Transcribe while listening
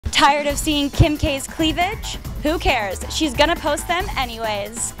Tired of seeing Kim K's cleavage? Who cares? She's gonna post them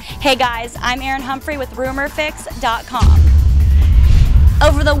anyways. Hey guys, I'm Erin Humphrey with RumorFix.com.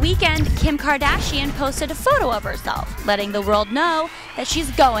 Over the weekend, Kim Kardashian posted a photo of herself, letting the world know that she's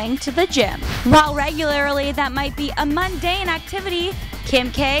going to the gym. While regularly that might be a mundane activity,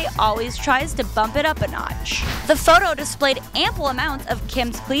 Kim K always tries to bump it up a notch. The photo displayed ample amounts of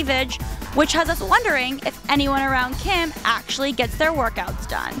Kim's cleavage, which has us wondering if anyone around Kim actually gets their workouts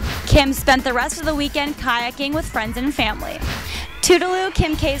done. Kim spent the rest of the weekend kayaking with friends and family. Toodaloo,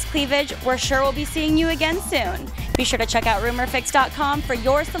 Kim K's cleavage. We're sure we'll be seeing you again soon. Be sure to check out RumorFix.com for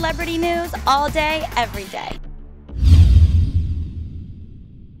your celebrity news all day, every day.